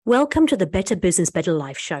Welcome to the Better Business, Better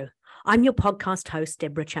Life show. I'm your podcast host,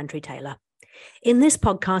 Deborah Chantry-Taylor. In this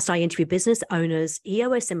podcast, I interview business owners,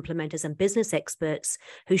 EOS implementers, and business experts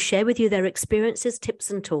who share with you their experiences,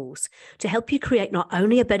 tips, and tools to help you create not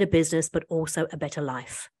only a better business, but also a better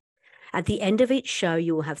life. At the end of each show,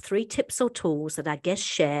 you will have 3 tips or tools that our guests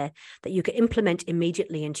share that you can implement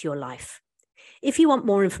immediately into your life. If you want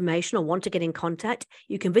more information or want to get in contact,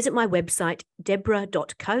 you can visit my website,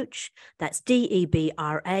 debra.coach. That's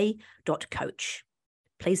Debra.coach.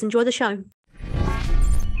 Please enjoy the show.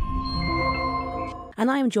 And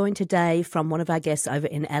I am joined today from one of our guests over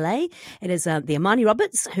in LA. It is the Amani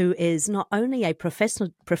Roberts, who is not only a professional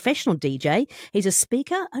DJ, he's a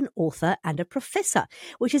speaker, an author, and a professor,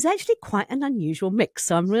 which is actually quite an unusual mix.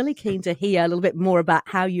 So I'm really keen to hear a little bit more about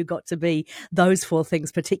how you got to be those 4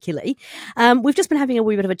 things particularly. We've just been having a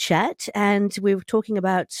wee bit of a chat, and we were talking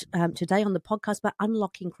about today on the podcast about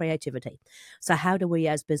unlocking creativity. So how do we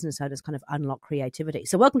as business owners kind of unlock creativity?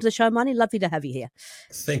 So welcome to the show, Amani. Lovely to have you here.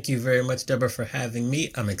 Thank you very much, Deborah, for having me.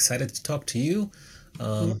 I'm excited to talk to you.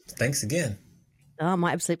 Thanks again. Oh,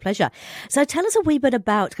 my absolute pleasure. So tell us a wee bit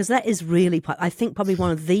about, because that is really, I think, probably one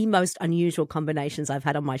of the most unusual combinations I've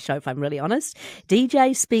had on my show, if I'm really honest.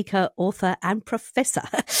 DJ, speaker, author, and professor.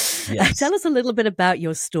 Yes. Tell us a little bit about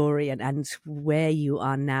your story and where you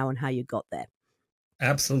are now and how you got there.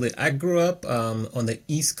 Absolutely. I grew up on the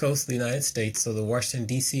East Coast of the United States, so the Washington,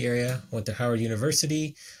 D.C. area, went to Howard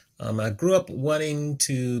University. I grew up wanting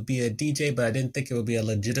to be a DJ, but I didn't think it would be a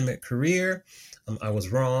legitimate career. I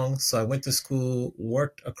was wrong. So I went to school,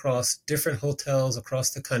 worked across different hotels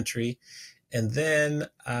across the country. And then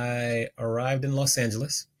I arrived in Los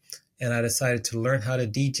Angeles and I decided to learn how to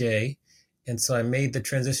DJ. And so I made the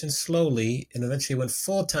transition slowly and eventually went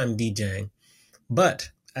full-time DJing.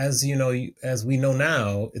 But as you know, as we know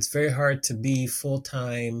now, it's very hard to be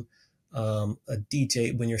full-time a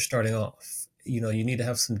DJ when you're starting off. You know, you need to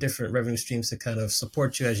have some different revenue streams to kind of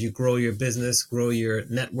support you as you grow your business, grow your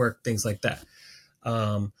network, things like that.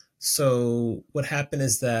 So what happened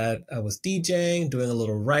is that I was DJing, doing a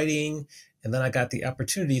little writing, and then I got the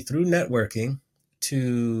opportunity through networking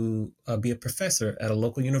to be a professor at a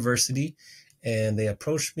local university. And they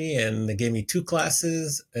approached me and they gave me 2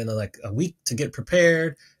 classes in like a week to get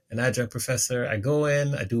prepared. An adjunct professor, I go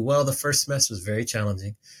in, I do well. The first semester was very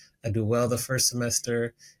challenging. I do well the first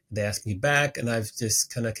semester. They asked me back, and I've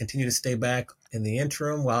just kind of continued to stay back in the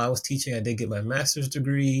interim. While I was teaching, I did get my master's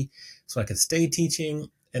degree so I could stay teaching.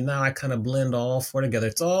 And now I kind of blend all 4 together.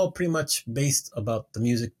 It's all pretty much based about the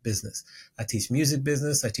music business. I teach music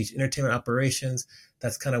business. I teach entertainment operations.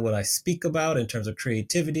 That's kind of what I speak about in terms of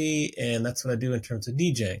creativity. And that's what I do in terms of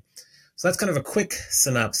DJing. So that's kind of a quick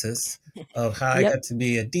synopsis of how I got to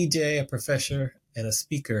be a DJ, a professor, and a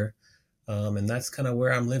speaker. And that's kind of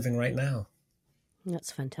where I'm living right now.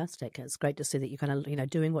 That's fantastic. It's great to see that you're kind of,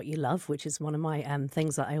 doing what you love, which is one of my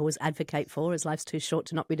things that I always advocate for, is life's too short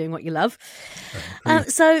to not be doing what you love.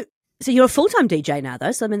 So you're a full-time DJ now,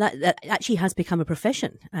 though. So, I mean, that actually has become a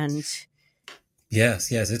profession. And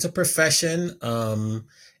Yes, it's a profession. And,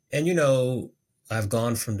 I've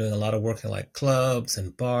gone from doing a lot of work in like clubs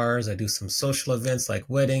and bars. I do some social events like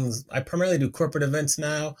weddings. I primarily do corporate events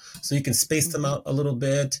now, so you can space them out a little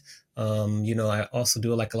bit. I also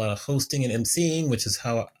do like a lot of hosting and emceeing, which is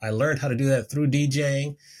how I learned how to do that through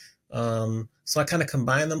DJing. So I kind of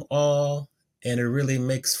combine them all, and it really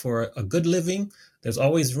makes for a good living. There's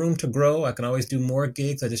always room to grow. I can always do more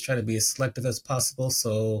gigs. I just try to be as selective as possible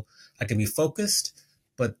so I can be focused.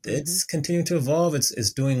 But it's continuing to evolve.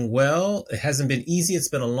 It's doing well. It hasn't been easy. It's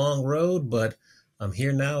been a long road, but I'm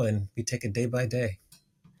here now, and we take it day by day.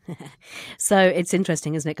 So it's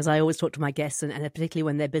interesting, isn't it? Because I always talk to my guests, and particularly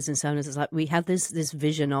when they're business owners, it's like we have this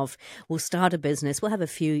vision of we'll start a business, we'll have a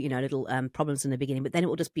few little problems in the beginning, but then it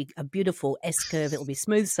will just be a beautiful S-curve. It will be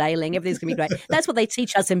smooth sailing. Everything's going to be great. That's what they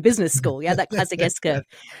teach us in business school. Yeah, that classic S-curve.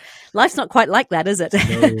 Life's not quite like that, is it?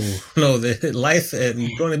 No. Life and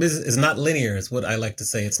growing a business is not linear. Is what I like to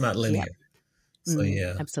say. It's not linear. Yeah. So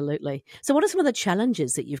yeah, absolutely. So what are some of the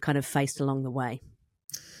challenges that you've kind of faced along the way?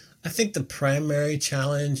 I think the primary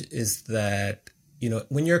challenge is that,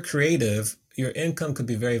 when you're creative, your income could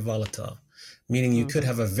be very volatile, meaning you could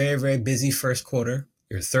have a very, very busy first quarter.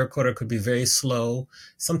 Your third quarter could be very slow.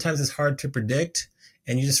 Sometimes it's hard to predict,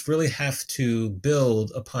 and you just really have to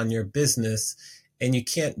build upon your business, and you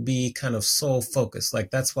can't be kind of sole focused.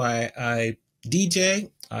 Like, that's why I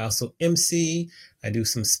DJ. I also MC. I do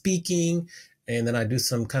some speaking, and then I do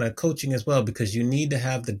some kind of coaching as well, because you need to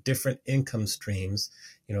have the different income streams.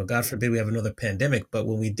 God forbid we have another pandemic. But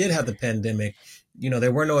when we did have the pandemic,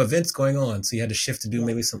 there were no events going on. So you had to shift to do Yeah.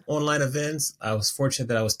 maybe some online events. I was fortunate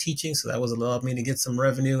that I was teaching, so that was allowed me to get some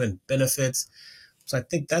revenue and benefits. So I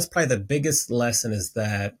think that's probably the biggest lesson, is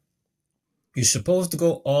that you're supposed to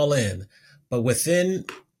go all in, but within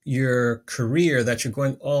your career that you're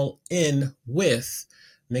going all in with,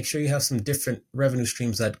 make sure you have some different revenue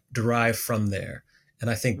streams that derive from there. And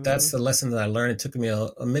I think that's Mm. the lesson that I learned. It took me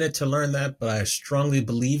a minute to learn that, but I strongly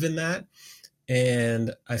believe in that.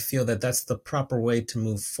 And I feel that that's the proper way to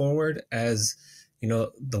move forward as,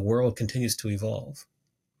 the world continues to evolve.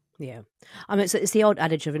 Yeah. I mean, it's the old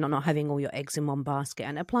adage of not having all your eggs in one basket,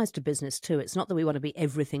 and it applies to business too. It's not that we want to be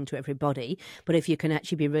everything to everybody, but if you can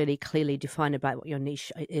actually be really clearly defined about what your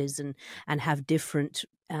niche is, and have different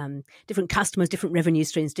customers, different revenue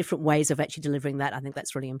streams, different ways of actually delivering that, I think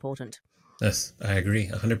that's really important. Yes, I agree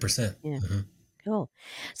 100%. Yeah. Mhm. Cool.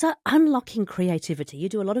 So, unlocking creativity, you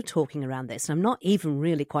do a lot of talking around this, and I'm not even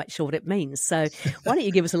really quite sure what it means. So, why don't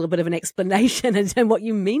you give us a little bit of an explanation and what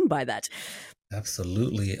you mean by that?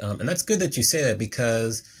 Absolutely. And that's good that you say that,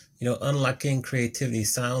 because, unlocking creativity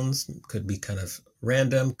could be kind of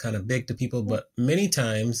random, kind of big to people, Yeah. but many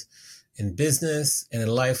times in business and in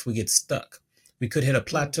life, we get stuck. We could hit a Mm.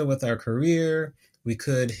 plateau with our career. We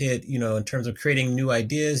could hit, in terms of creating new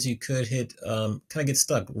ideas, you could hit, kind of get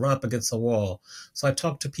stuck, run up against a wall. So I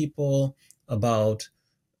talk to people about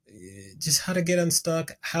just how to get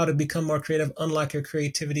unstuck, how to become more creative, unlock your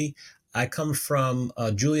creativity. I come from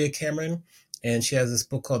Julia Cameron, and she has this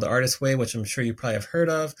book called The Artist's Way, which I'm sure you probably have heard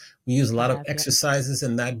of. We use a I lot of have, yeah. exercises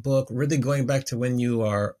in that book, really going back to when you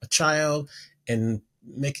are a child and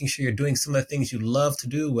making sure you're doing some of the things you love to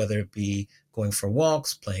do, whether it be going for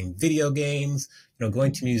walks, playing video games,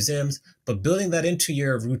 going to museums, but building that into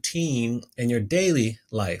your routine and your daily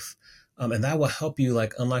life. And that will help you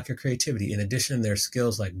like unlock your creativity. In addition, there's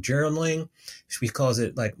skills like journaling. She calls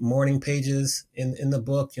it like morning pages in the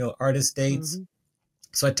book, artist dates. Hmm.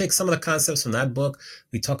 So I take some of the concepts from that book.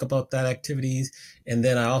 We talk about that activities. And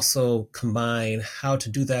then I also combine how to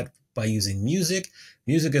do that by using music.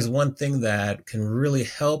 Music is one thing that can really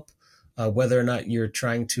help, whether or not you're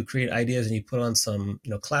trying to create ideas and you put on some,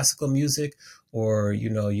 classical music, or,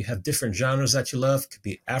 you have different genres that you love. It could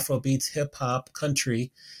be Afro beats, hip hop,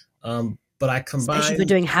 country. But I Especially for combine,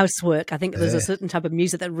 doing housework. I think there's a eh, certain type of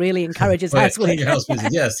music that really encourages oh yeah, clean housework. your house music.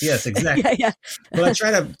 Yes, yes, Yeah, exactly. yeah. But I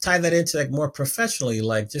try to tie that into like more professionally,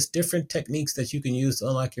 like just different techniques that you can use to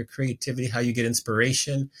unlock your creativity, how you get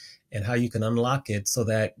inspiration, and how you can unlock it so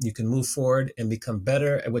that you can move forward and become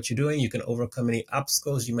better at what you're doing. You can overcome any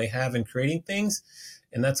obstacles you may have in creating things.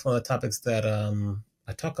 And that's one of the topics that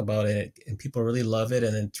I talk about, and people really love it.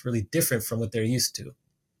 And it's really different from what they're used to.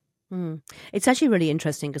 Mm. It's actually really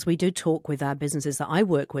interesting because we do talk with our businesses that I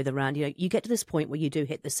work with around, you get to this point where you do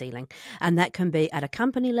hit the ceiling, and that can be at a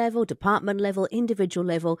company level, department level, individual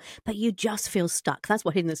level, but you just feel stuck. That's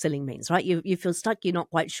what hitting the ceiling means, right? You feel stuck. You're not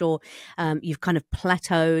quite sure. You've kind of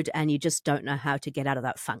plateaued and you just don't know how to get out of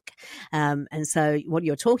that funk. And so what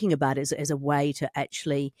you're talking about is a way to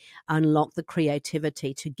actually unlock the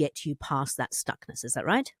creativity to get you past that stuckness. Is that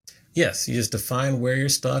right? Yes, you just define where you're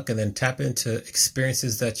stuck and then tap into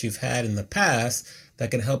experiences that you've had in the past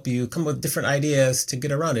that can help you come up with different ideas to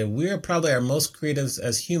get around it. We're probably our most creative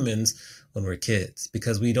as humans when we're kids,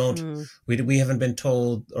 because Mm. we haven't been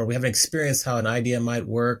told, or we haven't experienced how an idea might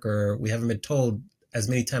work, or we haven't been told as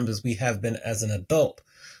many times as we have been as an adult.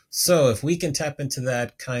 So if we can tap into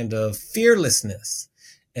that kind of fearlessness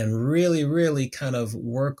and really, really kind of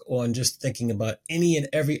work on just thinking about any and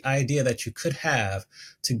every idea that you could have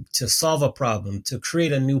to solve a problem, to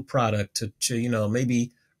create a new product, to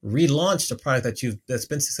maybe relaunch the product that's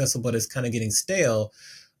been successful but is kind of getting stale,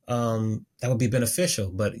 that would be beneficial.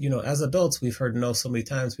 But as adults, we've heard no so many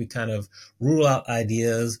times. We kind of rule out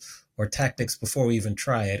ideas or tactics before we even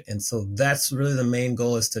try it. And so that's really the main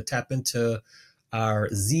goal, is to tap into our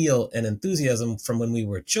zeal and enthusiasm from when we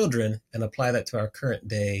were children and apply that to our current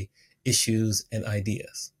day issues and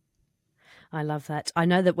ideas. I love that. I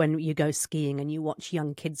know that when you go skiing and you watch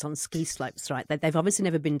young kids on ski slopes, right, they've obviously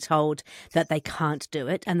never been told that they can't do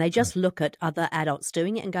it. And they just look at other adults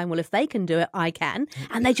doing it and going, well, if they can do it, I can.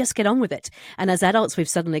 And they just get on with it. And as adults, we've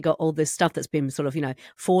suddenly got all this stuff that's been sort of,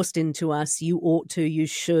 forced into us. You ought to, you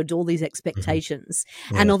should, all these Mm-hmm. expectations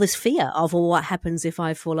and Yeah. all this fear of, well, what happens if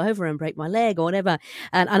I fall over and break my leg or whatever.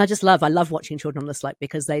 And I love watching children on the slope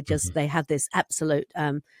because Mm-hmm. they have this absolute,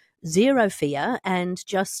 zero fear, and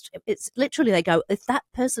just it's literally they go, if that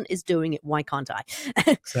person is doing it, why can't I?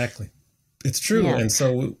 Exactly. It's true. Yeah. And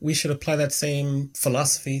so we should apply that same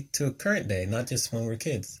philosophy to current day, not just when we're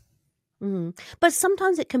kids. But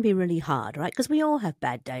sometimes it can be really hard, right? Because we all have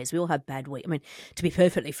bad days. We all have bad weeks. I mean, to be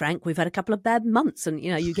perfectly frank, we've had a couple of bad months, and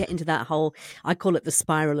you get into that whole, I call it the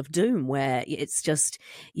spiral of doom, where it's just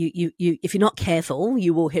you if you're not careful,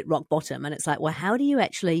 you will hit rock bottom, and it's like, well, how do you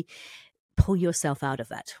actually pull yourself out of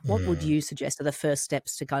that? What would Mm. you suggest are the first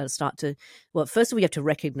steps to kind of start to? Well, first of all, you have to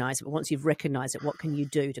recognize it. But once you've recognized it, what can you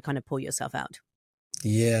do to kind of pull yourself out?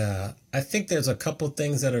 Yeah, I think there's a couple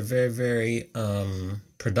things that are very, very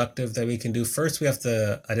productive that we can do. First, we have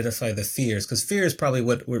to identify the fears, because fear is probably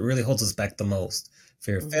what really holds us back the most.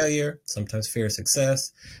 Fear of Mm-hmm. failure, sometimes fear of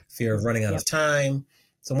success, fear of running out Yep. of time.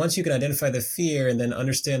 So once you can identify the fear and then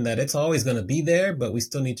understand that it's always going to be there, but we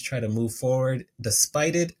still need to try to move forward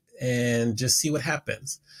despite it and just see what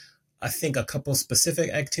happens. I think a couple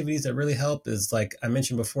specific activities that really help is, like I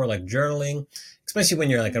mentioned before, like journaling, especially when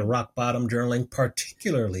you're like at rock bottom, journaling,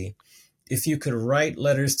 particularly if you could write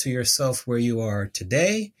letters to yourself where you are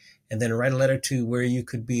today and then write a letter to where you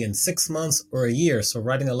could be in 6 months or a year. So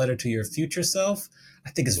writing a letter to your future self, I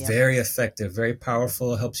think is Yep. very effective, very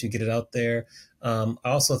powerful, helps you get it out there. I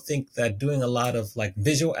also think that doing a lot of like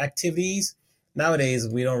visual activities, nowadays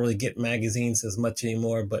we don't really get magazines as much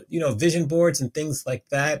anymore, but vision boards and things like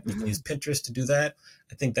that, you can use Pinterest to do that.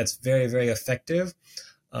 I think that's very, very effective.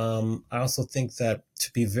 I also think that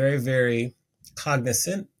to be very, very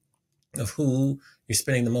cognizant of who you're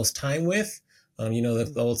spending the most time with.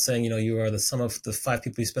 The old saying, you are the sum of the five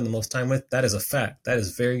people you spend the most time with. That is a fact. That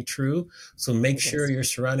is very true. So make It sure is. you're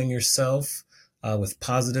surrounding yourself with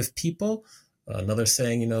positive people. Another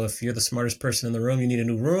saying, if you're the smartest person in the room, you need a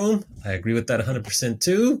new room. I agree with that 100%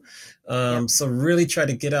 too. Yep. So really try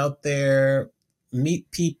to get out there, meet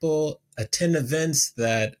people, attend events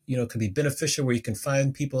that, can be beneficial, where you can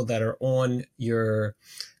find people that are on your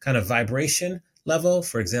kind of vibration level.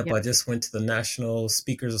 For example, Yep. I just went to the National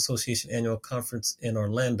Speakers Association annual conference in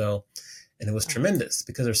Orlando, and it was Oh, tremendous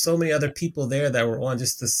because there's so many other people there that were on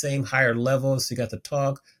just the same higher level. So you got to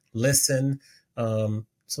talk, listen.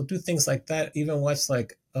 So do things like that. Even watch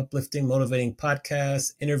like uplifting, motivating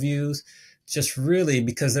podcasts, interviews, just really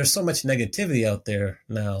because there's so much negativity out there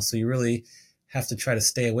now. So you really have to try to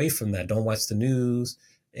stay away from that. Don't watch the news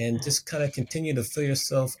and yeah. just kind of continue to fill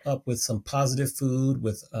yourself up with some positive food,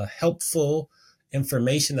 with helpful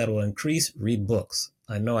information that will increase. Read books.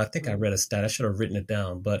 I think I Mm. read a stat. I should have written it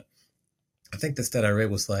down, but I think the stat I read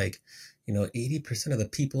was like, 80% of the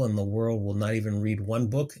people in the world will not even read one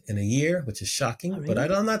book in a year, which is Oh, shocking. But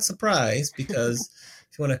really? I'm not surprised, because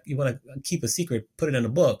if you want to keep a secret, put it in a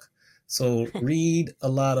book. So read a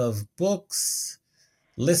lot of books,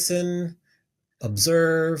 listen,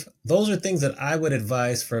 observe. Those are things that I would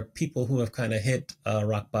advise for people who have kind of hit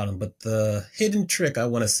rock bottom. But the hidden trick, I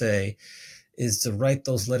want to say, is to write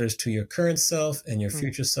those letters to your current self and your Mm.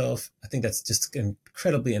 future self. I think that's just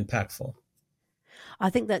incredibly impactful. I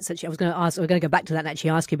think that's actually, I was going to ask, we're going to go back to that and actually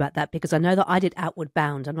ask you about that, because I know that I did Outward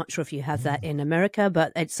Bound. I'm not sure if you have that in America,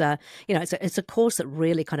 but it's a course that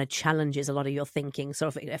really kind of challenges a lot of your thinking,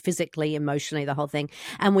 sort of physically, emotionally, the whole thing.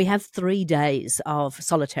 And we have 3 days of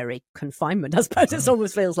solitary confinement, I suppose it Wow.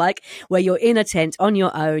 almost feels like, where you're in a tent on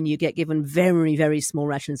your own. You get given very, very small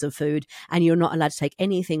rations of food, and you're not allowed to take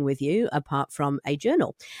anything with you apart from a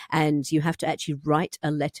journal. And you have to actually write a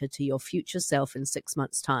letter to your future self in 6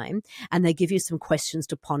 months' time, and they give you some questions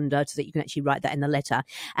to ponder so that you can actually write that in the letter.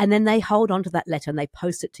 And then they hold on to that letter and they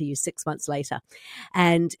post it to you 6 months later.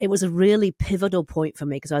 And it was a really pivotal point for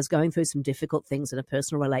me, because I was going through some difficult things in a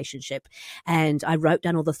personal relationship. And I wrote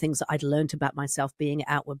down all the things that I'd learned about myself being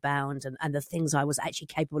outward bound, and the things I was actually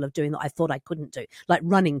capable of doing that I thought I couldn't do, like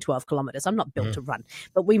running 12 kilometers. I'm not built Mhm. to run,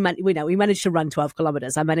 but we managed to run 12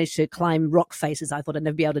 kilometers. I managed to climb rock faces I thought I'd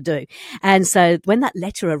never be able to do. And so when that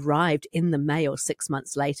letter arrived in the mail 6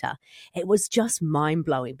 months later, it was just mind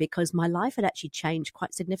blowing, because my life had actually changed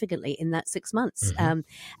quite significantly in that 6 months. Mhm.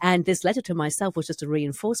 And this letter to myself was just a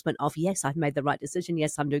reinforcement of, yes, I've made the right decision.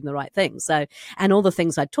 Yes, I'm doing the right thing. So, and all the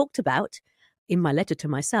things I talked about in my letter to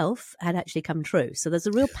myself had actually come true. So there's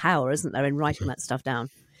a real power, isn't there, in writing Mhm. that stuff down?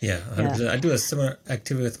 Yeah, Yeah. 100%. I do a similar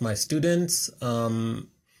activity with my students.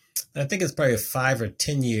 I think it's probably a 5 or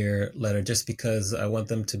 10 year letter, just because I want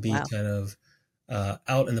them to be Wow. kind of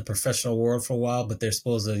out in the professional world for a while, but they're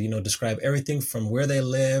supposed to, describe everything from where they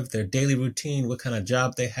live, their daily routine, what kind of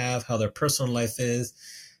job they have, how their personal life is.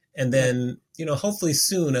 And Yep. then, hopefully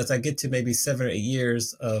soon, as I get to maybe 7 or 8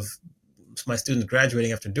 years of my students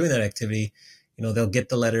graduating after doing that activity, they'll get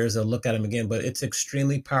the letters, they'll look at them again, but it's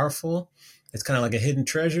extremely powerful. It's kind of like a hidden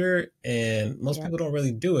treasure, and most Yep. people don't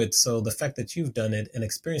really do it. So the fact that you've done it and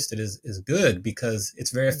experienced it is good, because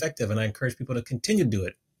it's very Mm. effective, and I encourage people to continue to do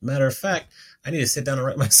it. matter of fact, I need to sit down and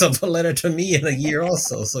write myself a letter to me in a year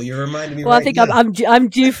also. So you're reminding me Well, I right think now. I'm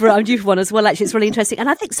due for one as well. Actually, it's really interesting, and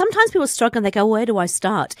I think sometimes people struggle and they go, "Where do I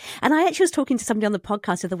start?" And I actually was talking to somebody on the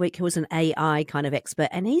podcast the other week who was an AI kind of expert,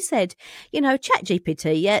 and he said, Chat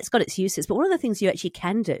GPT, yeah, it's got its uses, but one of the things you actually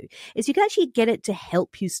can do is you can actually get it to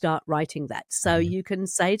help you start writing that. So Mhm. you can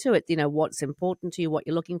say to it, what's important to you, what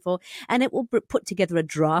you're looking for, and it will put together a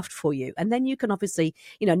draft for you, and then you can obviously,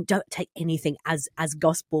 don't take anything as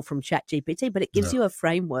gospel from Chat GPT, but it gives No. you a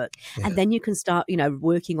framework, and Yeah. then you can start,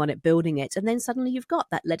 working on it, building it, and then suddenly you've got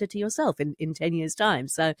that letter to yourself in 10 years' time.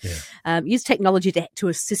 So Yeah. use technology to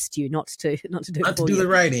assist you, not to do it Not to for do you. the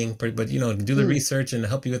writing, but do the Mm, research and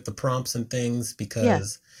help you with the prompts and things, yeah.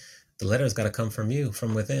 because the letter's got to come from you,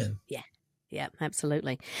 from within. Yeah. Yeah,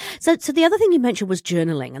 absolutely. So the other thing you mentioned was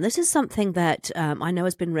journaling, and this is something that I know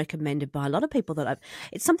has been recommended by a lot of people.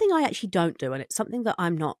 It's something I actually don't do, and it's something that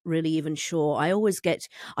I'm not really even sure.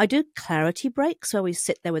 I do clarity breaks, where we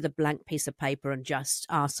sit there with a blank piece of paper and just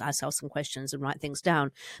ask ourselves some questions and write things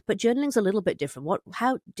down. But journaling's a little bit different.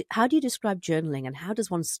 How do you describe journaling, and how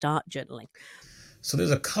does one start journaling? So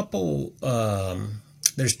there's a couple.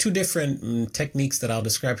 There's two different techniques that I'll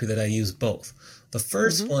describe to you that I use both. The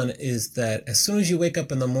first Hmm. one is that as soon as you wake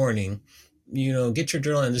up in the morning, get your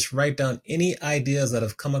journal and just write down any ideas that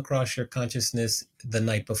have come across your consciousness the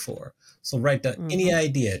night before. So write down any Hmm.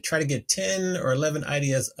 idea. Try to get 10 or 11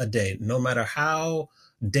 ideas a day, no matter how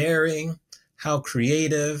daring, how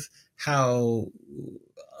creative, how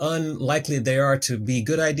unlikely they are to be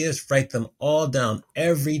good ideas. Write them all down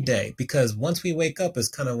every Yeah. day, because once we wake up is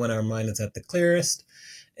kind of when our mind is at the clearest.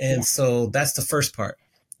 And Yes. so that's the first part.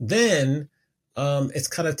 Then it's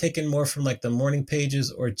kind of taken more from like the morning pages,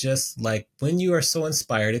 or just like when you are so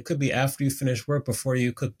inspired. It could be after you finish work, before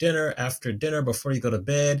you cook dinner, after dinner, before you go to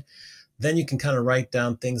bed. Then you can kind of write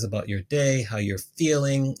down things about your day, how you're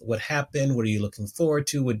feeling, what happened, what are you looking forward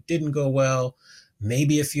to, what didn't go well.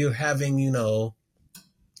 Maybe if you're having,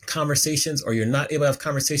 conversations, or you're not able to have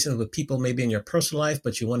conversations with people maybe in your personal life,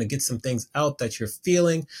 but you want to get some things out that you're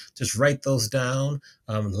feeling, just write those down.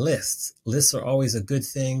 Lists are always a good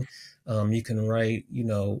thing. You can write,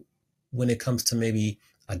 when it comes to maybe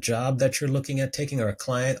a job that you're looking at taking, or a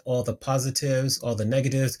client, all the positives, all the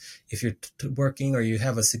negatives. If you're working or you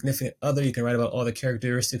have a significant other, you can write about all the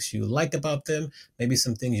characteristics you like about them, maybe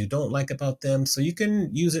some things you don't like about them. So you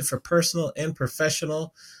can use it for personal and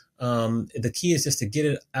professional. The key is just to get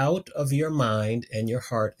it out of your mind and your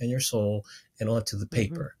heart and your soul and onto the Hmm.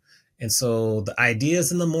 paper. And so the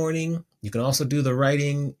ideas in the morning, you can also do the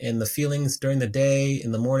writing and the feelings during the day,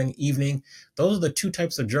 in the morning, evening. Those are the two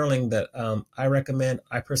types of journaling that I recommend.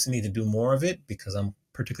 I personally need to do more of it because I'm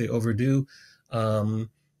particularly overdue. Um,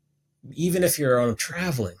 Even if you're on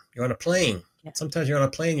traveling, you're on a plane. Yeah. Sometimes you're on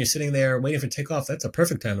a plane, you're sitting there waiting for takeoff. That's a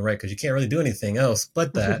perfect time to write, because you can't really do anything else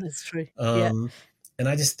but that. That's true. Yeah. Um, and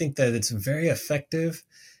I just think that it's very effective,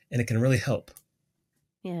 and it can really help.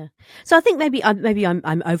 Yeah. So I think maybe I'm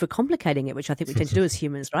overcomplicating it, which I think we tend to do as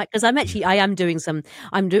humans, right? Because I am doing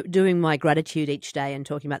doing my gratitude each day and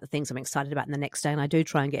talking about the things I'm excited about in the next day, and I do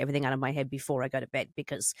try and get everything out of my head before I go to bed,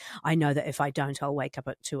 because I know that if I don't, I'll wake up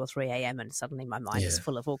at 2 or 3 a.m. and suddenly my mind is Yeah,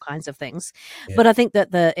 full of all kinds of things. yeah. But I think that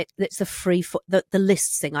it's the the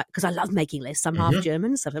lists thing, because I love making lists. I'm half Hmm.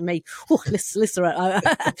 German, so for me, lists are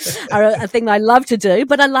a thing I love to do.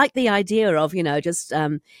 But I like the idea of just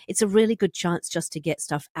it's a really good chance just to get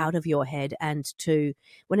stuff out of your head, and to,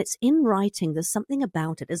 when it's in writing, there's something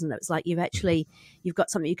about it, isn't it? It's like you've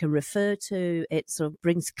got something you can refer to. It sort of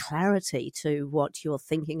brings clarity to what you're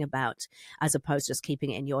thinking about, as opposed to just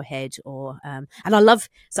keeping it in your head. And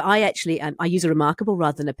I actually I use a Remarkable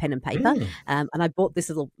rather than a pen and paper. Mm. And I bought this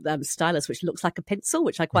little stylus which looks like a pencil,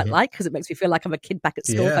 which I quite Hmm. like, because it makes me feel like I'm a kid back at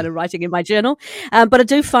school, Yeah, kind of writing in my journal. But I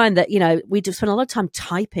do find that we do spend a lot of time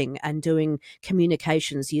typing and doing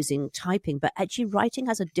communications using typing, but actually writing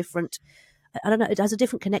has a different, I don't know, it has a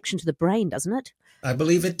different connection to the brain, doesn't it? I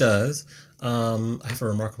believe it does. I have a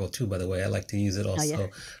Remarkable too, by the way. I like to use it Oh yeah.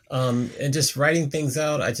 also. And just writing things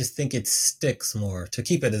out, I just think it sticks more. To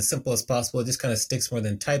keep it as simple as possible, it just kind of sticks more.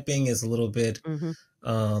 Than typing is a little bit, Hmm.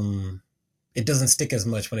 um, it doesn't stick as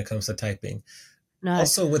much when it comes to typing. No,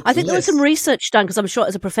 Also with I think there was some lists. research done, because I'm sure,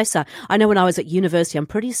 as a professor, I know when I was at university, I'm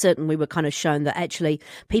pretty certain we were kind of shown that actually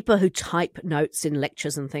people who type notes in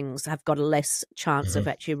lectures and things have got a less chance of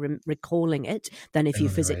Mhm. actually recalling it than if And you when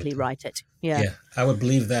I write physically them. write it. Yeah. Yeah, I would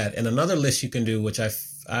believe that. And another list you can do, which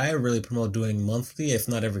I really promote doing monthly, if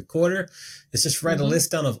not every quarter, is just write a Hmm.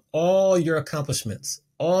 list down of all your accomplishments,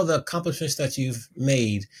 all the accomplishments that you've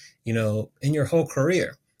made, in your whole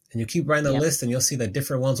career. And you keep writing the Yep. list, and you'll see that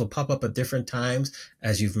different ones will pop up at different times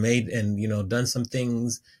as you've made and, done some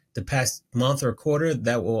things the past month or quarter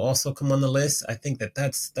that will also come on the list. I think that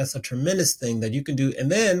that's a tremendous thing that you can do.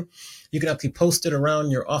 And then you can actually post it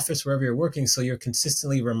around your office, wherever you're working, so you're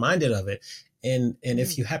consistently reminded of it. And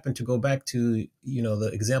if you happen to go back to, the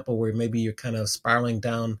example where maybe you're kind of spiraling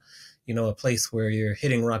down, a place where you're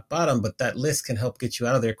hitting rock bottom, but that list can help get you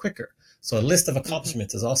out of there quicker. So a list of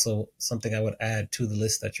accomplishments is also something I would add to the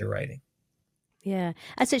list that you're writing. Yeah,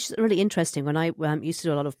 that's actually really interesting. When I used to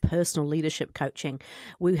do a lot of personal leadership coaching,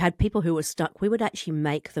 we had people who were stuck. We would actually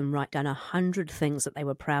make them write down 100 things that they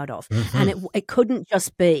were proud of. And it couldn't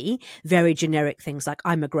just be very generic things like,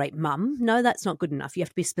 I'm a great mum. No, that's not good enough. You have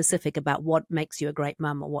to be specific about what makes you a great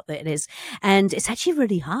mum or what it is. And it's actually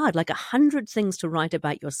really hard. Like 100 things to write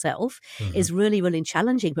about yourself is really, really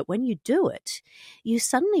challenging. But when you do it, you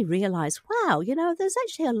suddenly realize, wow, there's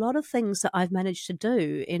actually a lot of things that I've managed to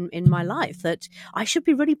do in my life that I should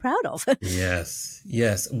be really proud of. Yes,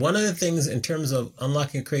 yes. One of the things in terms of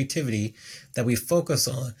unlocking creativity that we focus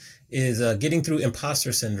on is getting through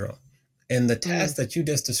imposter syndrome. And the task that you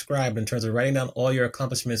just described in terms of writing down all your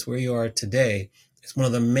accomplishments, where you are today, is one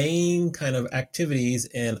of the main kind of activities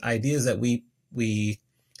and ideas that we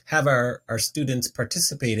have our students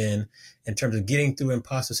participate in terms of getting through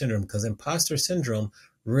imposter syndrome, because imposter syndrome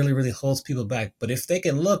really, really holds people back. But if they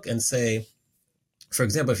can look and say, for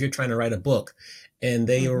example, if you're trying to write a book and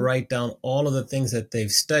they write down all of the things that they've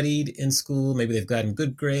studied in school, maybe they've gotten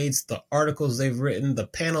good grades, the articles they've written, the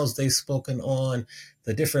panels they've spoken on,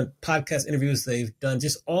 the different podcast interviews they've done,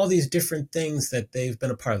 just all these different things that they've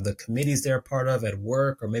been a part of, the committees they're a part of at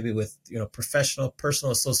work, or maybe with, professional,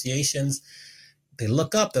 personal associations. They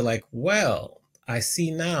look up, they're like, well, I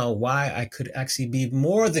see now why I could actually be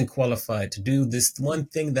more than qualified to do this one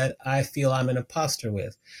thing that I feel I'm an imposter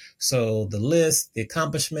with. So the list, the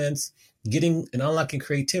accomplishments, getting and unlocking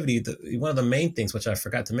creativity, one of the main things, which I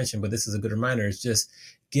forgot to mention, but this is a good reminder, is just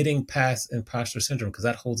getting past imposter syndrome, because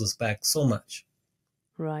that holds us back so much.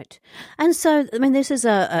 Right. And so, I mean, this is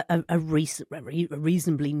a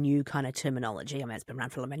reasonably new kind of terminology. I mean, it's been around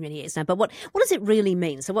for many, many years now, but what does it really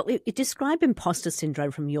mean? So describe imposter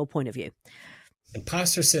syndrome from your point of view.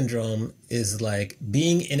 Imposter syndrome is like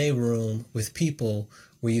being in a room with people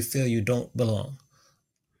where you feel you don't belong,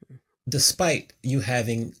 despite you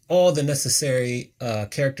having all the necessary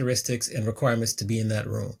characteristics and requirements to be in that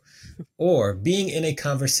room, or being in a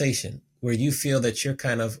conversation where you feel that you're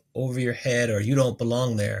kind of over your head or you don't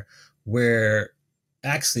belong there, where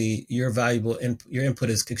actually your input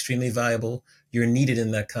is extremely valuable. You're needed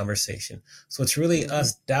in that conversation. So it's really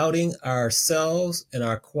us doubting ourselves and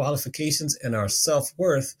our qualifications and our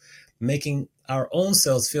self-worth, making our own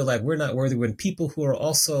selves feel like we're not worthy, when people who are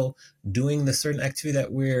also doing the certain activity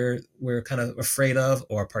that we're kind of afraid of,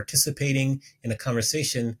 or participating in a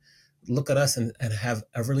conversation, look at us and have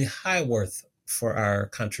a really high worth for our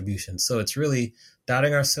contribution. So it's really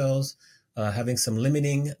doubting ourselves, having some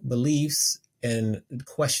limiting beliefs, and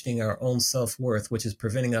questioning our own self-worth, which is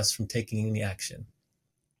preventing us from taking any action.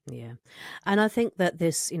 Yeah. And I think that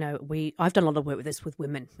this, I've done a lot of work with this with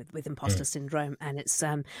women with imposter syndrome, and it's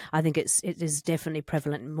I think it is definitely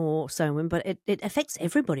prevalent more so in women, but it affects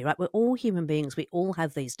everybody, right? We're all human beings. We all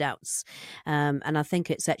have these doubts. And I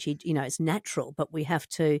think it's actually, it's natural, but we have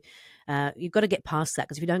to you've got to get past that,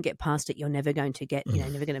 because if you don't get past it, you're never going to get,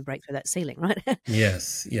 never going to break through that ceiling, right?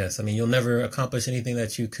 Yes. I mean, you'll never accomplish anything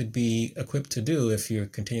that you could be equipped to do if you're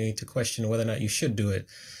continuing to question whether or not you should do it.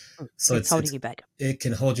 So It's holding you back. It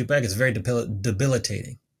can hold you back. It's very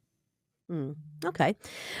debilitating. Okay.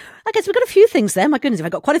 Okay, so we've got a few things there. My goodness,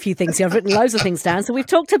 I've got quite a few things here. I've written loads of things down. So we've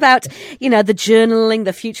talked about, the journaling,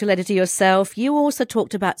 the future letter to yourself. You also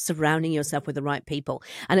talked about surrounding yourself with the right people.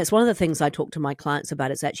 And it's one of the things I talk to my clients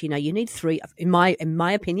about. Is actually, you need three, in my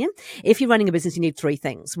opinion, if you're running a business, you need three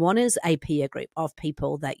things. One is a peer group of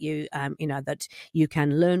people that you, that you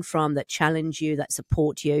can learn from, that challenge you, that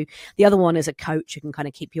support you. The other one is a coach who can kind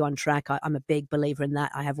of keep you on track. I'm a big believer in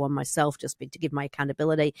that. I have one myself, just to give my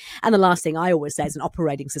accountability. And the last thing I always say is an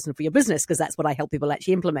operating system for your business, because that's what I help people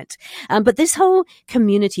actually implement. But this whole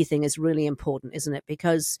community thing is really important, isn't it?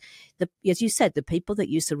 Because as you said, the people that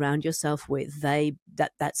you surround yourself with,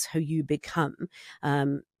 that's who you become.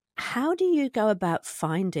 How do you go about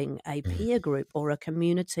finding a peer group or a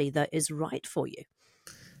community that is right for you?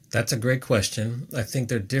 That's a great question. I think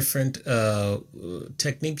there are different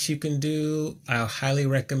techniques you can do. I highly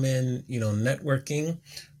recommend, networking,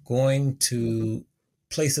 going to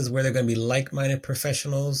places where they're going to be like-minded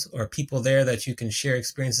professionals or people there that you can share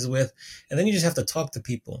experiences with. And then you just have to talk to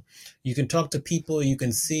people. You can talk to people, you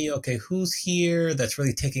can see, okay, who's here that's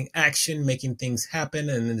really taking action, making things happen,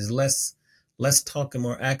 and there's less talk and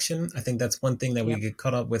more action. I think that's one thing that we Yep. get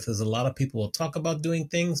caught up with is a lot of people will talk about doing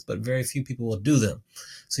things, but very few people will do them.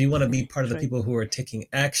 So you want to be part of the True. people who are taking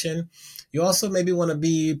action. You also maybe want to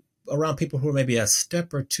be around people who are maybe a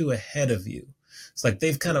step or two ahead of you. It's like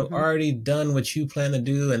they've kind of Mm-hmm. already done what you plan to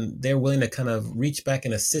do and they're willing to kind of reach back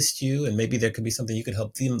and assist you. And maybe there could be something you could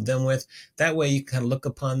help them with. That way you kind of look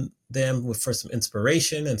upon them for some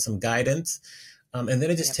inspiration and some guidance. And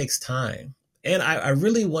then it just Yep. takes time. And I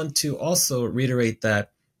really want to also reiterate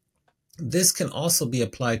that this can also be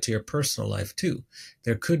applied to your personal life too.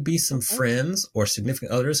 There could be some Okay. friends or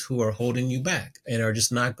significant others who are holding you back and are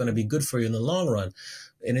just not going to be good for you in the long run.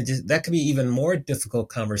 And that could be even more difficult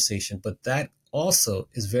conversation, but that also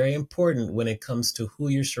is very important when it comes to who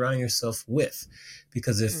you're surrounding yourself with.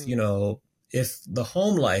 Because if the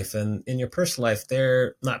home life and in your personal life,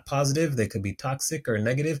 they're not positive, they could be toxic or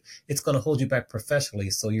negative, it's going to hold you back professionally.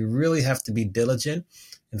 So you really have to be diligent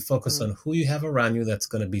and focus Mm. on who you have around you that's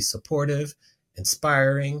going to be supportive,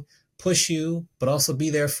 inspiring, push you, but also be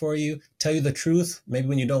there for you, tell you the truth, maybe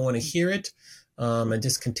when you don't want to hear it, and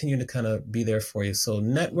just continue to kind of be there for you. So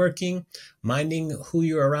networking, minding who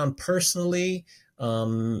you're around personally,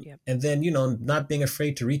 Yep. and then, not being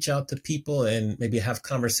afraid to reach out to people and maybe have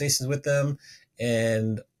conversations with them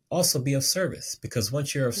and also be of service. Because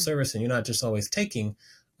once you're of Mm. service and you're not just always taking,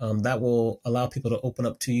 that will allow people to open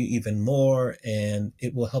up to you even more and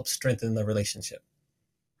it will help strengthen the relationship.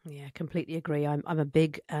 Yeah, completely agree. I'm a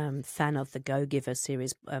big fan of the Go Giver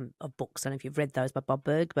series of books. I don't know if you've read those by Bob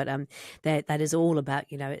Berg, but that is all about,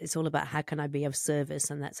 it's all about how can I be of service,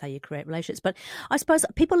 and that's how you create relationships. But I suppose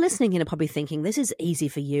people listening in are probably thinking this is easy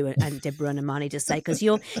for you and Deborah and Amani to say because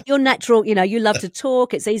you're natural. You love to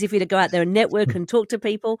talk. It's easy for you to go out there and network and talk to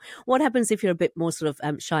people. What happens if you're a bit more sort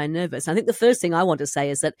of shy and nervous? I think the first thing I want to say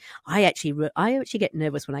is that I actually get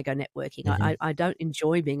nervous when I go networking. Mm-hmm. I don't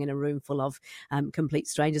enjoy being in a room full of complete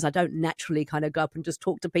strangers. I don't naturally kind of go up and just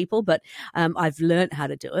talk to people, but I've learned how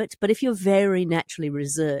to do it. But if you're very naturally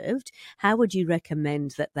reserved, how would you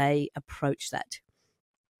recommend that they approach that?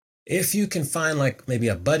 If you can find like maybe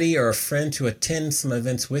a buddy or a friend to attend some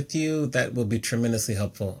events with you, that will be tremendously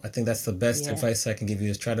helpful. I think that's the best Yeah. advice I can give you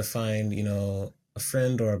is try to find, a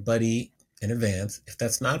friend or a buddy in advance. If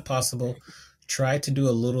that's not possible, try to do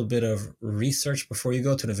a little bit of research before you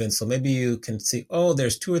go to an event. So maybe you can see, oh,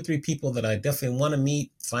 there's 2 or 3 people that I definitely want to meet,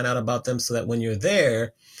 find out about them so that when you're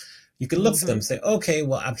there, you can look for them Mm-hmm. and say, okay,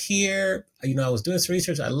 well, I'm here. I was doing some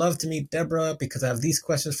research. I'd love to meet Deborah because I have these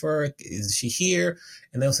questions for her. Is she here?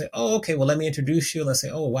 And they'll say, oh, okay, well, let me introduce you. And they'll say,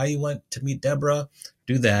 oh, why do you want to meet Deborah?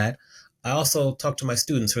 Do that. I also talk to my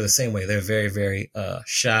students who are the same way. They're very, very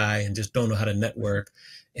shy and just don't know how to network.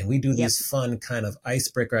 And we do Yep. these fun kind of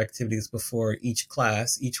icebreaker activities before each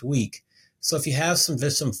class, each week. So if you have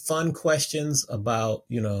there's some fun questions about,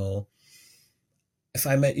 if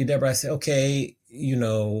I met you, Deborah, I say, okay,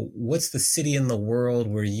 what's the city in the world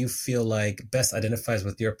where you feel like best identifies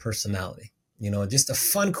with your personality? Just a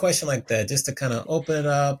fun question like that, just to kind of open it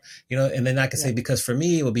up, and then I can say, Yep. because for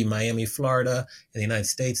me, it would be Miami, Florida in the United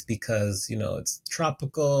States, because, it's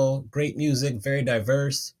tropical, great music, very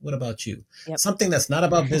diverse. What about you? Yep. Something that's not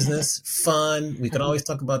about business, fun. We can always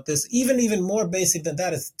talk about this. Even more basic than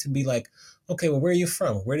that is to be like, okay, well, where are you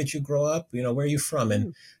from? Where did you grow up? Where are you from? And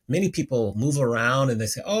Mm. many people move around and they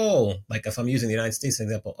say, oh, like if I'm using the United States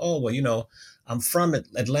example, oh, well, I'm from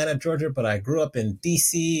Atlanta, Georgia, but I grew up in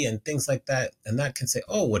DC and things like that. And that can say,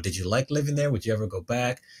 oh, well, did you like living there? Would you ever go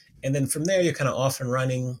back? And then from there, you're kind of off and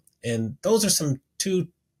running. And those are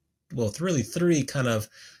really three kind of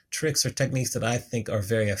tricks or techniques that I think are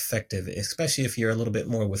very effective, especially if you're a little bit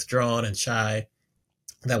more withdrawn and shy.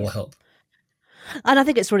 That will Yep. help. And I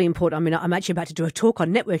think it's really important. I mean, I'm actually about to do a talk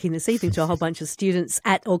on networking this evening to a whole bunch of students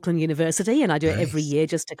at Auckland University, and I do it every Nice. year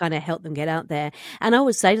just to kind of help them get out there. And I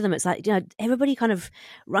always say to them, it's like, everybody kind of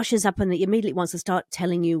rushes up and immediately wants to start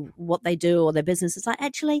telling you what they do or their business. It's like,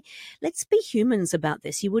 actually, let's be humans about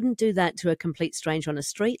this. You wouldn't do that to a complete stranger on a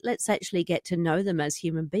street. Let's actually get to know them as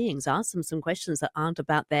human beings. Ask them some questions that aren't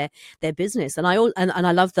about their business. And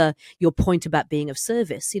I love your point about being of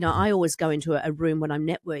service. Mhm. I always go into a room when I'm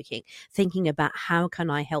networking thinking about how can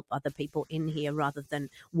I help other people in here rather than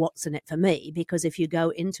what's in it for me? Because if you go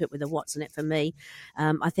into it with a what's in it for me,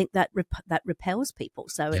 I think that repels people.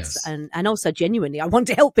 So it's Yes. and also genuinely, I want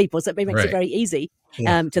to help people, so it makes it Right. very easy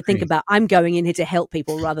Yeah. to think Agreed. about. I'm going in here to help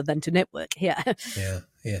people rather than to network. Yeah. Yeah.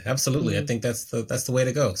 Yeah. Absolutely. I Mm. think that's the way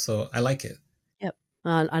to go. So I like it. Yep.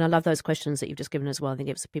 And I love those questions that you've just given as well. I think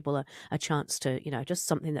it gives people a chance to, just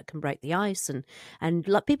something that can break the ice. And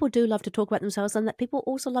people do love to talk about themselves, and that people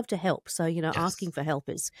also love to help. So, Yes. asking for help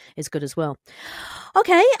is good as well.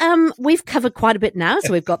 Okay, we've covered quite a bit now.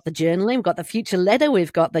 So we've got the journaling, we've got the future letter,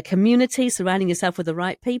 we've got the community, surrounding yourself with the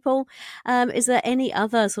right people. Is there any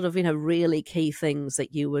other sort of, really key things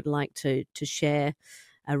that you would like to share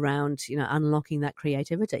around, unlocking that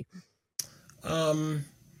creativity?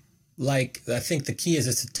 Like, I think the key is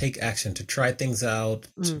just to take action, to try things out,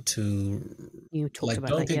 Mm, to you talked like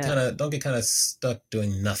about that, yeah. don't get kind of stuck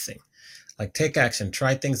doing nothing. Like, take action,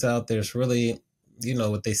 try things out. There's really,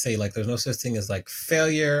 what they say, like, there's no such thing as like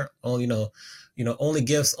failure. Only, only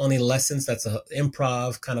gifts, only lessons. That's a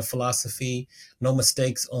improv kind of philosophy. No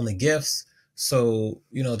mistakes, only gifts. So,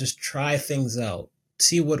 just try things out.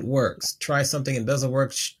 See what works. Try something and doesn't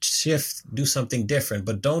work. Shift, do something different.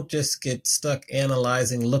 But don't just get stuck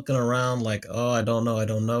analyzing, looking around like, oh, I don't know, I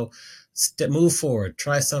don't know. Move forward.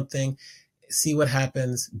 Try something. See what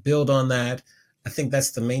happens. Build on that. I think that's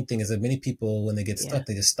the main thing, is that many people, when they get Yeah. stuck,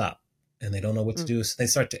 they just stop and they don't know what to Mm. do. So they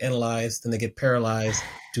start to analyze, then they get paralyzed,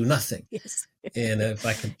 do nothing. Yes. And if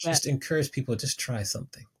I could Yeah. just encourage people, just try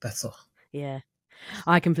something. That's all. Yeah.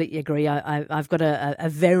 I completely agree. I've got a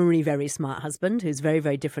very, very smart husband who's very,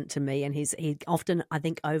 very different to me. And he often, I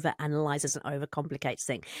think, over analyzes and overcomplicates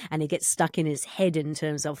things. And he gets stuck in his head in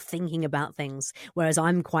terms of thinking about things. Whereas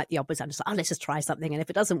I'm quite the opposite. I'm just like, oh, let's just try something. And if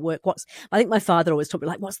it doesn't work, I think my father always taught me,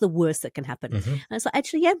 like, what's the worst that can happen? Mm-hmm. And it's like,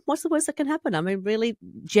 actually, yeah, what's the worst that can happen? I mean, really,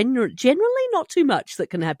 generally not too much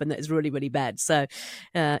that can happen that is really, really bad. So,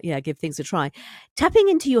 yeah, give things a try. Tapping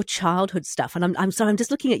into your childhood stuff. And I'm sorry, I'm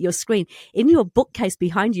just looking at your screen. In your bookcase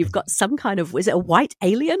behind you, you've got some kind of, is it a white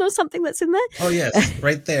alien or something that's in there? Oh yes,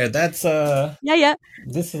 right there. That's Yeah.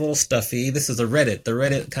 this is a little stuffy. This is a Reddit. The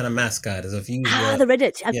Reddit kind of mascot is, if you use The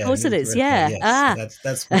Reddit. Of yeah, course it use the is. Reddit account. Yeah. Yes, so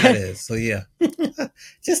that's what that is. So yeah,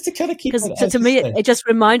 just to kind of keep Because it, as to you me, say. it just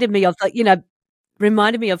reminded me of, like,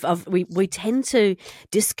 reminded me of we tend to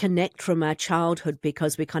disconnect from our childhood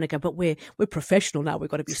because we kind of go, but we're professional now, we've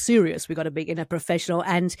got to be serious, we've got to be in a professional.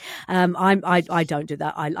 And I don't do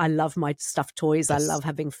that. I love my stuffed toys, I Yes. love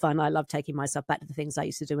having fun, I love taking myself back to the things I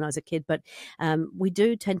used to do when I was a kid. But we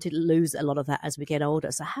do tend to lose a lot of that as we get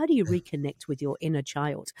older. So how do you reconnect with your inner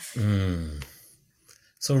child? Mm.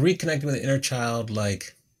 So reconnecting with the inner child,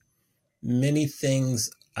 like many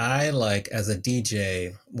things I like as a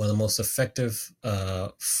DJ, one of the most effective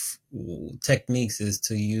techniques is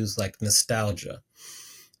to use like nostalgia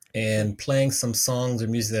and playing some songs or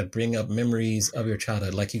music that bring up memories of your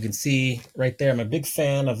childhood. Like you can see right there, I'm a big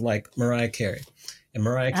fan of like Mariah Carey. And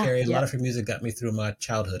Mariah Carey, a Yeah. lot of her music got me through my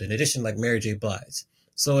childhood, in addition, like Mary J. Blige.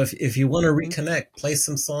 So if you want to Mm-hmm. reconnect, play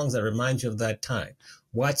some songs that remind you of that time.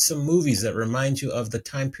 Watch some movies that remind you of the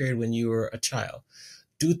time period when you were a child.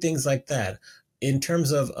 Do things like that. In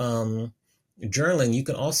terms of journaling, you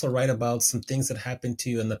can also write about some things that happened to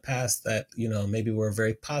you in the past that, maybe were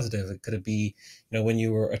very positive. It could be, when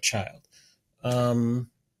you were a child. Um,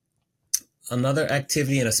 Another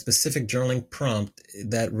activity and a specific journaling prompt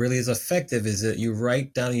that really is effective is that you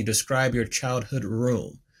write down, you describe your childhood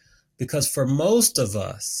room. Because for most of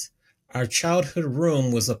us, our childhood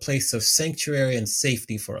room was a place of sanctuary and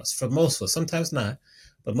safety for us. For most of us, sometimes not,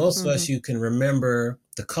 but most of Mm-hmm. us, you can remember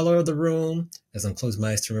the color of the room, as I'm closed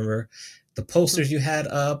my eyes to remember, the posters you had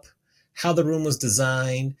up, how the room was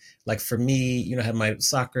designed. Like for me, I had my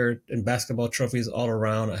soccer and basketball trophies all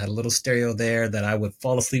around. I had a little stereo there that I would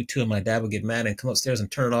fall asleep to, and my dad would get mad and come upstairs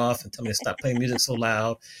and turn it off and tell me to stop playing music so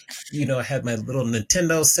loud. I had my little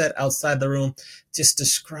Nintendo set outside the room. Just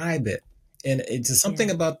describe it. And it's something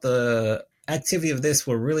Yeah. about the activity of this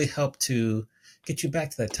will really help to get you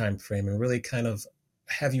back to that time frame and really kind of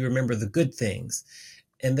have you remember the good things.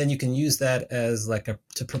 And then you can use that as like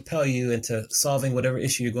to propel you into solving whatever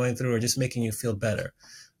issue you're going through or just making you feel better.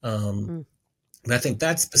 Mm. And I think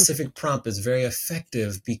that specific prompt is very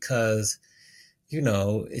effective because,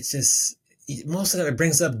 it's just, most of the time it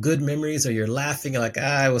brings up good memories, or you're laughing like,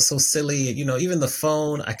 I was so silly. Even the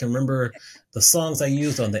phone, I can remember the songs I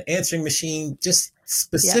used on the answering machine, just Yeah.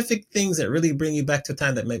 specific things that really bring you back to a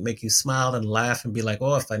time that make you smile and laugh and be like,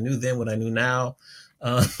 oh, if I knew then what I knew now.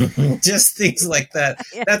 Um, just things like that.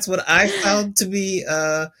 Yeah. That's what I found to be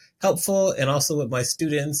helpful. And also with my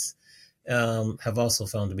students have also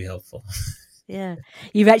found to be helpful. Yeah.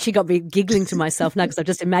 You've actually got me giggling to myself now because I've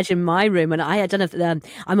just imagined my room. And I don't know if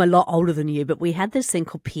I'm a lot older than you, but we had this thing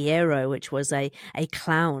called Piero, which was a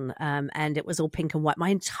clown. And it was all pink and white. My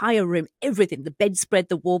entire room, everything, the bedspread,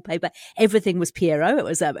 the wallpaper, everything was Piero. It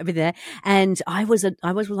was everything there. And I was one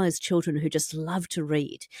of those children who just loved to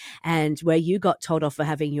read. And where you got told off for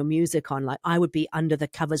having your music on, like I would be under the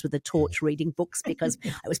covers with a torch reading books because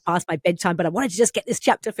it was past my bedtime, but I wanted to just get this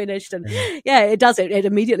chapter finished. And yeah, it does. It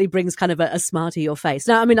immediately brings kind of a smile to your face.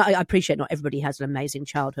 Now, I mean, I appreciate not everybody has an amazing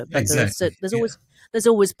childhood, but Exactly. there's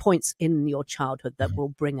always points in your childhood that will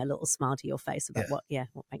bring a little smile to your face about what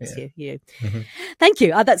makes you. Mm-hmm. Thank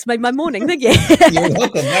you. That's made my morning. Thank you. You're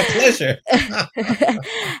welcome. My pleasure.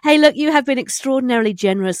 Hey, look, you have been extraordinarily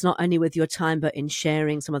generous, not only with your time, but in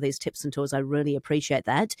sharing some of these tips and tools. I really appreciate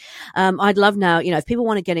that. I'd love now, if people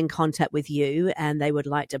want to get in contact with you and they would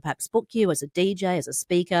like to perhaps book you as a DJ, as a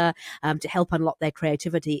speaker, to help unlock their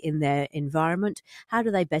creativity in their environment, how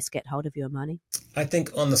do they best get hold of you, Amani? I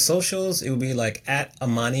think on the socials, it would be like at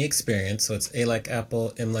Amani Experience. So it's A like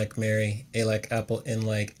Apple, M like Mary, A like Apple, N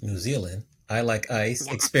like New Zealand, I like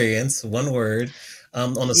Ice, Experience, one word.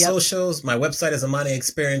 On the socials, my website is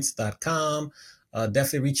amaniexperience.com.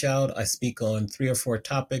 Definitely reach out. I speak on 3 or 4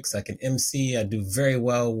 topics. I can MC. I do very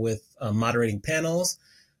well with moderating panels.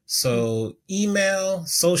 So email,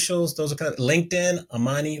 socials, those are kind of LinkedIn,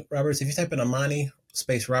 Amani Roberts. If you type in Amani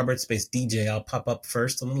space Roberts space DJ, I'll pop up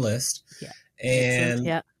first on the list. Yeah.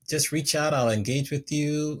 And just reach out. I'll engage with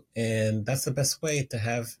you. And that's the best way to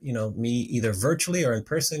have, me either virtually or in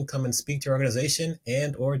person come and speak to your organization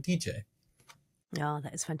and or DJ. Oh,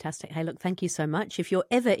 that is fantastic. Hey, look, thank you so much. If you're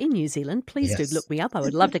ever in New Zealand, please do look me up. I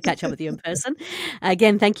would love to catch up with you in person.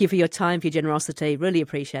 Again, thank you for your time, for your generosity. Really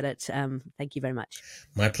appreciate it. Thank you very much.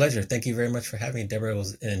 My pleasure. Thank you very much for having me, Deborah. It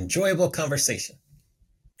was an enjoyable conversation.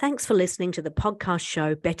 Thanks for listening to the podcast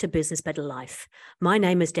show, Better Business, Better Life. My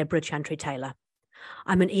name is Deborah Chantry-Taylor.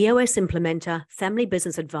 I'm an EOS implementer, family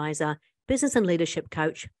business advisor, business and leadership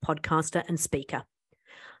coach, podcaster, and speaker.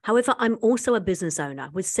 However, I'm also a business owner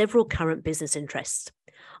with several current business interests.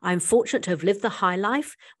 I'm fortunate to have lived the high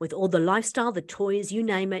life with all the lifestyle, the toys, you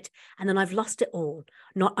name it, and then I've lost it all,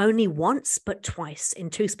 not only once, but twice in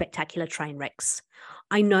 2 spectacular train wrecks.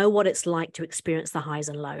 I know what it's like to experience the highs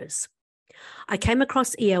and lows. I came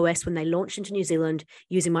across EOS when they launched into New Zealand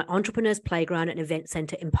using my Entrepreneurs Playground and Event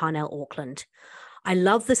Centre in Parnell, Auckland. I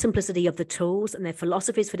love the simplicity of the tools, and their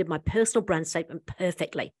philosophies fitted my personal brand statement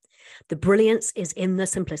perfectly. The brilliance is in the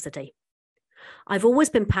simplicity. I've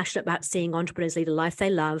always been passionate about seeing entrepreneurs lead a life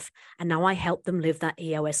they love, and now I help them live that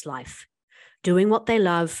EOS life. Doing what they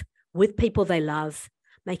love, with people they love,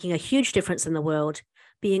 making a huge difference in the world,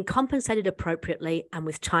 being compensated appropriately, and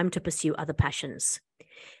with time to pursue other passions.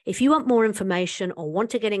 If you want more information or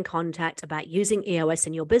want to get in contact about using EOS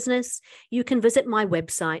in your business, you can visit my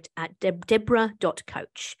website at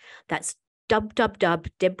debra.coach. That's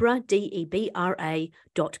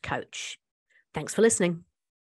www.debra.coach. Thanks for listening.